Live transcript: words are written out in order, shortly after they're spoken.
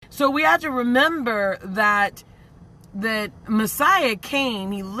So we have to remember that Messiah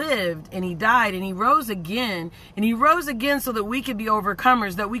came, he lived, and he died, and he rose again. And he rose again so that we could be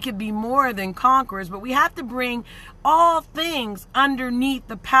overcomers, that we could be more than conquerors. But we have to bring all things underneath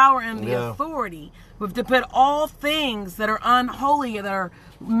the power and the authority. We have to put all things that are unholy, that are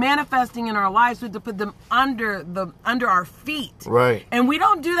manifesting in our lives, we have to put them under our feet. Right. And we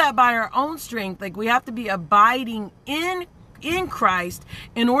don't do that by our own strength. Like, we have to be abiding in Christ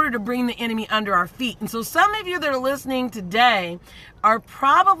in order to bring the enemy under our feet. And so some of you that are listening today are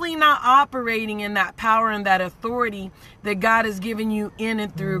probably not operating in that power and that authority that God has given you in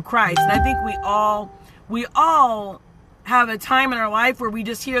and through Christ. And I think we all have a time in our life where we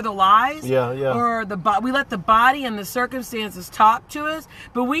just hear the lies, or we let the body and the circumstances talk to us.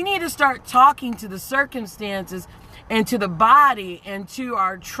 But we need to start talking to the circumstances and to the body and to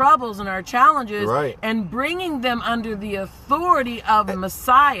our troubles and our challenges, and bringing them under the authority of the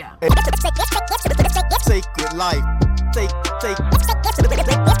Messiah. Sacred life, sacred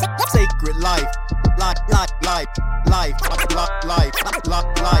life, life,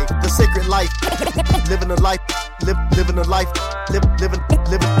 the sacred life, living a life, living a life, living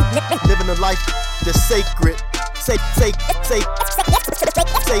a life, the sacred, sacred.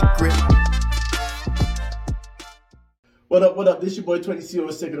 What up? This your boy 20 CEO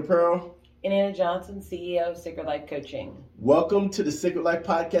of Sacred Apparel. And Anna Johnson, CEO of Sacred Life Coaching. Welcome to the Sacred Life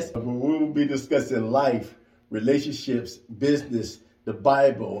Podcast, where we will be discussing life, relationships, business, the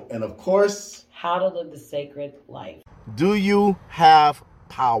Bible, and of course, how to live the sacred life. Do you have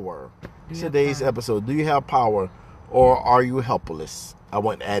power? Today's episode, do you have power or are you helpless? I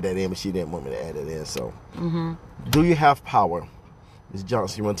wanted to add that in, but she didn't want me to add that in. So, do you have power? Ms.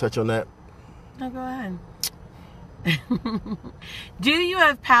 Johnson, you want to touch on that? No, go ahead. Do you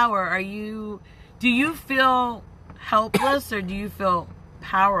have power? Do you feel helpless or do you feel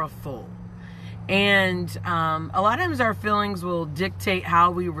powerful? And a lot of times our feelings will dictate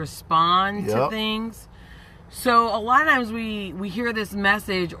how we respond to things. So a lot of times we hear this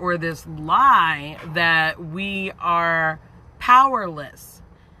message or this lie that we are powerless.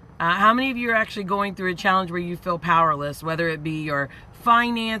 How many of you are actually going through a challenge where you feel powerless, whether it be your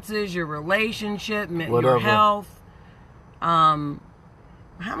finances, your relationship, your health? How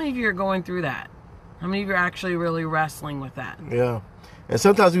many of you are going through that? How many of you are actually really wrestling with that? Yeah. And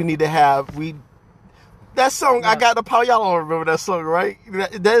sometimes we need to have, that song, I Got the Power. Y'all don't remember that song, right?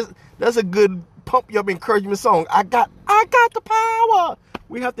 That's a good pump you up encouragement song. I got the power.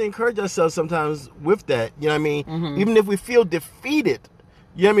 We have to encourage ourselves sometimes with that. You know what I mean? Even if we feel defeated,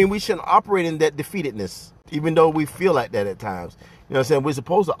 you know what I mean? We shouldn't operate in that defeatedness, even though we feel like that at times. You know what I'm saying? We're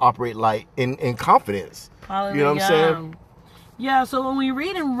supposed to operate like in confidence. Hallelujah. You know what I'm saying? Yeah, so when we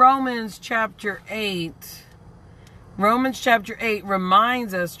read in Romans chapter 8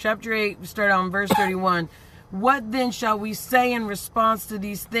 reminds us, chapter 8, we start on verse 31. What then shall we say in response to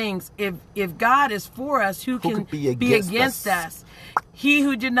these things? If God is for us, who can be against us? He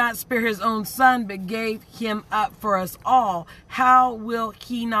who did not spare his own son, but gave him up for us all, how will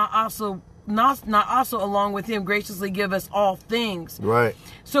he not also along with him graciously give us all things? Right.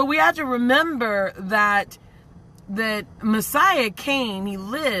 So we have to remember that Messiah came, he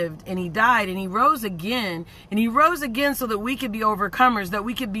lived, and he died, and he rose again. And he rose again so that we could be overcomers, that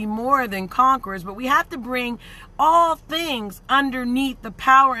we could be more than conquerors. But we have to bring all things underneath the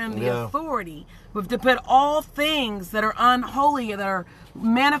power and the authority. We have to put all things that are unholy, that are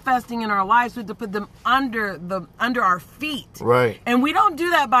manifesting in our lives, we have to put them under our feet. Right. And we don't do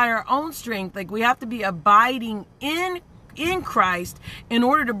that by our own strength. Like, we have to be abiding in Christ in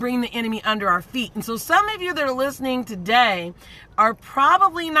order to bring the enemy under our feet. And so some of you that are listening today are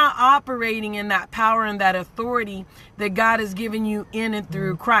probably not operating in that power and that authority that God has given you in and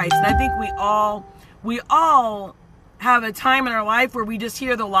through Christ. And I think we all have a time in our life where we just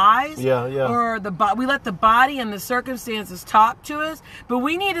hear the lies, or we let the body and the circumstances talk to us. But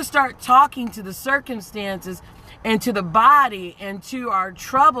we need to start talking to the circumstances and to the body and to our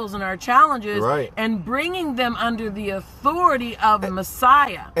troubles and our challenges, and bringing them under the authority of the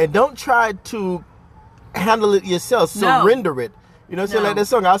Messiah. And don't try to handle it yourself. Surrender it. You know what I'm saying? Like that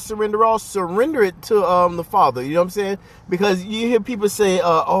song, I surrender all. Surrender it to the Father. You know what I'm saying? Because you hear people say,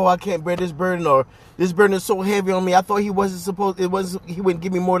 oh, I can't bear this burden, or this burden is so heavy on me. I thought he wouldn't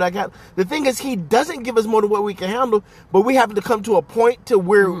give me more than I got. The thing is, he doesn't give us more than what we can handle, but we have to come to a point to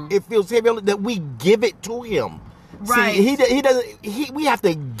where it feels heavy on us, that we give it to him. Right. See, we have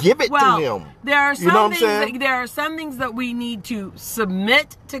to give it to him. There are some things that we need to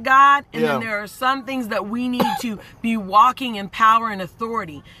submit to God, and then there are some things that we need to be walking in power and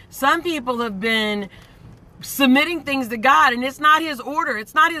authority. Some people have been submitting things to God, and it's not his order.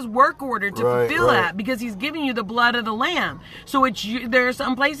 It's not his work order to fulfill that, because he's giving you the blood of the Lamb. So there are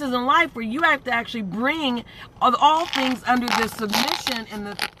some places in life where you have to actually bring all things under the submission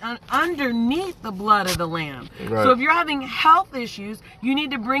and underneath the blood of the Lamb. Right. So if you're having health issues, you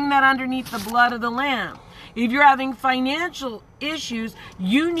need to bring that underneath the blood of the Lamb. If you're having financial issues,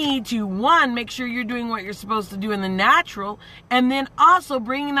 you need to, one, make sure you're doing what you're supposed to do in the natural, and then also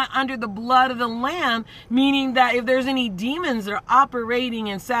bringing that under the blood of the Lamb, meaning that if there's any demons that are operating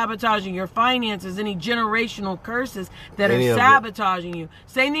and sabotaging your finances, any generational curses that are sabotaging you.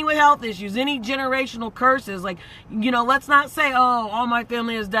 Same thing with health issues, any generational curses. Like, let's not say, oh, all my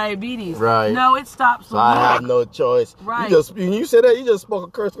family has diabetes. Right. No, it stops. So I have no choice. Right. You said that, you just spoke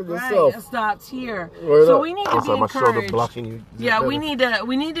a curse for yourself. Right, it stops here. Right. So we need to be my shoulder encouraged. blocking you. Yeah, we need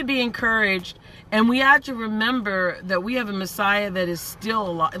to be encouraged, and we have to remember that we have a Messiah that is still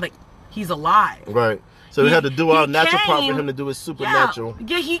alive. Like, he's alive. Right. So we have to do our natural part for him to do his supernatural.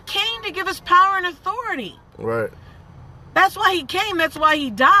 Yeah, he came to give us power and authority. Right. That's why he came. That's why he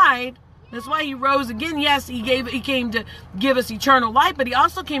died. That's why he rose again. Yes, he came to give us eternal life, but he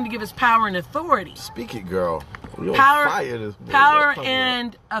also came to give us power and authority. Speak it, girl. Power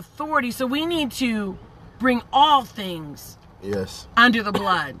and authority. So we need to bring all things under the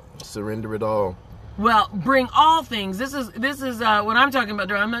blood. Surrender it all. Well, bring all things. This is what I'm talking about.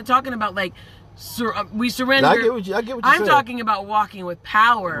 I'm not talking about like we surrender. I get what you're saying. I'm talking about walking with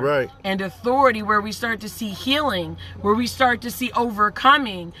power and authority, where we start to see healing, where we start to see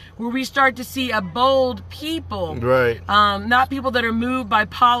overcoming, where we start to see a bold people. Right. Not people that are moved by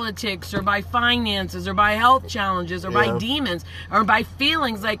politics or by finances or by health challenges or by demons or by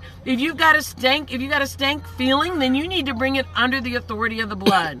feelings. Like, if you've got a stank feeling, then you need to bring it under the authority of the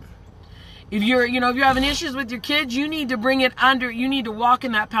blood. If you're having issues with your kids, you need to bring it under. You need to walk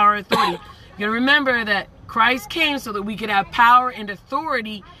in that power and authority. You gotta remember that Christ came so that we could have power and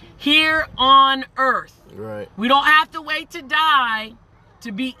authority here on earth. Right. We don't have to wait to die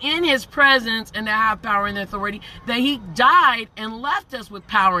to be in his presence and to have power and authority. That he died and left us with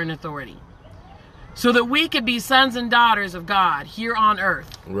power and authority, so that we could be sons and daughters of God here on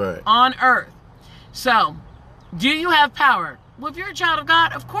earth. Right. On earth. So, do you have power? Well, if you're a child of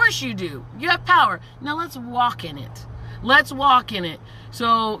God, of course you do. You have power. Now let's walk in it. Let's walk in it.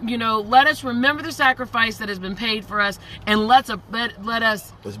 So, let us remember the sacrifice that has been paid for us, and let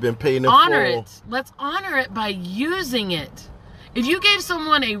us it's been paid in honor full. it. Let's honor it by using it. If you gave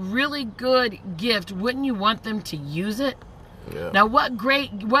someone a really good gift, wouldn't you want them to use it? Yeah. Now, what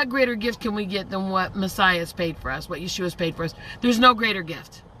greater gift can we get than what Messiah has paid for us, what Yeshua has paid for us? There's no greater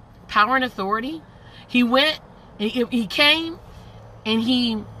gift. Power and authority. He went, he came,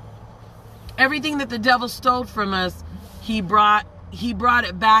 and everything that the devil stole from us, he brought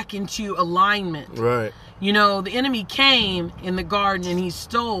it back into alignment. Right. The enemy came in the garden and he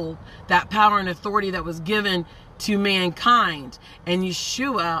stole that power and authority that was given to mankind. And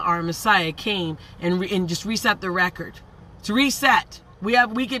Yeshua, our Messiah, came and just reset the record. To reset. We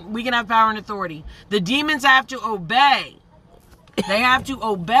can have power and authority. The demons have to obey. They have to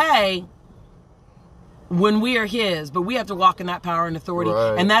obey when we are his, but we have to walk in that power and authority.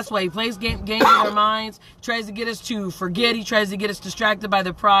 Right. And that's why he plays games in our minds, tries to get us to forget. He tries to get us distracted by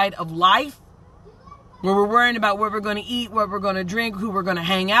the pride of life, where we're worrying about what we're going to eat, what we're going to drink, who we're going to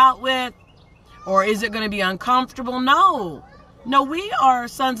hang out with, or is it going to be uncomfortable? No, we are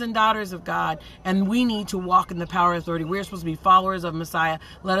sons and daughters of God, and we need to walk in the power and authority. We're supposed to be followers of Messiah.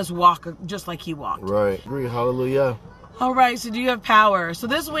 Let us walk just like he walked. Right. Agree. Hallelujah. All right, so do you have power? So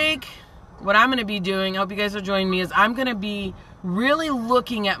this week, what I'm going to be doing, I hope you guys will join me, is I'm going to be really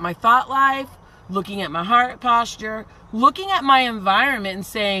looking at my thought life, looking at my heart posture, looking at my environment and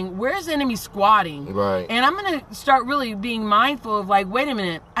saying, where's the enemy squatting? Right. And I'm going to start really being mindful of, like, wait a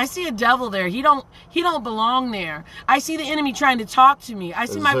minute, I see a devil there. He don't belong there. I see the enemy trying to talk to me. I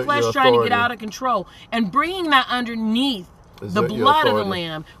see my flesh trying to get out of control, and bringing that underneath the blood of the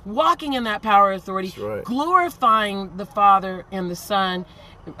Lamb, walking in that power and authority, glorifying the Father and the Son,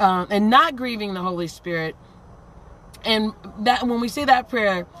 and not grieving the Holy Spirit. And that when we say that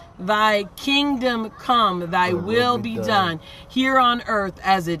prayer, thy kingdom come, thy will be done here on earth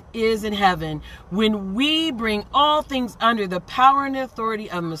as it is in heaven. When we bring all things under the power and authority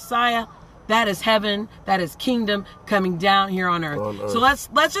of Messiah, that is heaven, that is kingdom coming down here on earth. So let's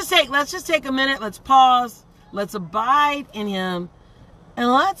just take a minute, let's pause, let's abide in him,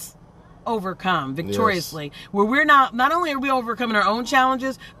 and let's overcome victoriously. Where we're not only are we overcoming our own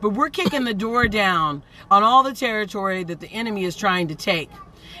challenges, but we're kicking the door down on all the territory that the enemy is trying to take.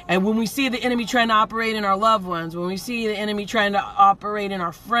 And when we see the enemy trying to operate in our loved ones, when we see the enemy trying to operate in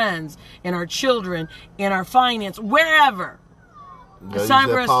our friends, in our children, in our finance, wherever, it's time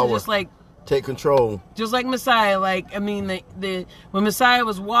for us to just like take control. Just like Messiah. Like, I mean, when Messiah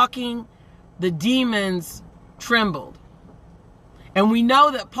was walking, the demons trembled. And we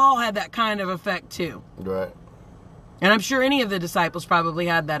know that Paul had that kind of effect too. Right. And I'm sure any of the disciples probably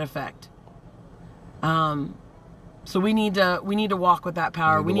had that effect. So we need to walk with that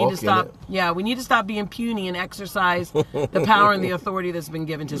power. We need to stop. Yeah, we need to stop being puny and exercise the power and the authority that's been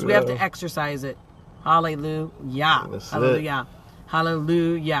given to us. We have to exercise it. Hallelujah. Hallelujah.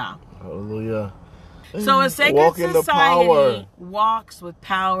 Hallelujah. Hallelujah. So a sacred society walks with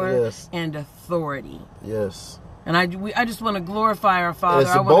power and authority. Yes. And I just want to glorify our Father.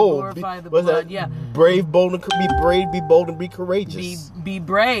 I want to glorify the blood. Yeah. Brave, bold, and be brave, be bold, and be courageous. Be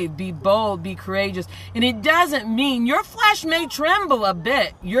brave, be bold, be courageous. And it doesn't mean your flesh may tremble a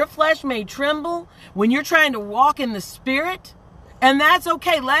bit. Your flesh may tremble when you're trying to walk in the Spirit. And that's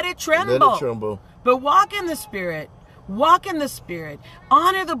okay. Let it tremble. Let it tremble. But walk in the Spirit. Walk in the Spirit.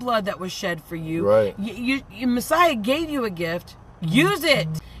 Honor the blood that was shed for you. Right. Messiah gave you a gift. Use it.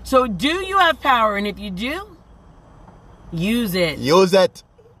 So do you have power? And if you do, use it. Use it.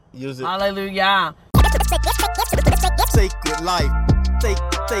 Use it. Hallelujah. Sacred life.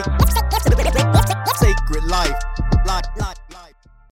 Sacred life. Life.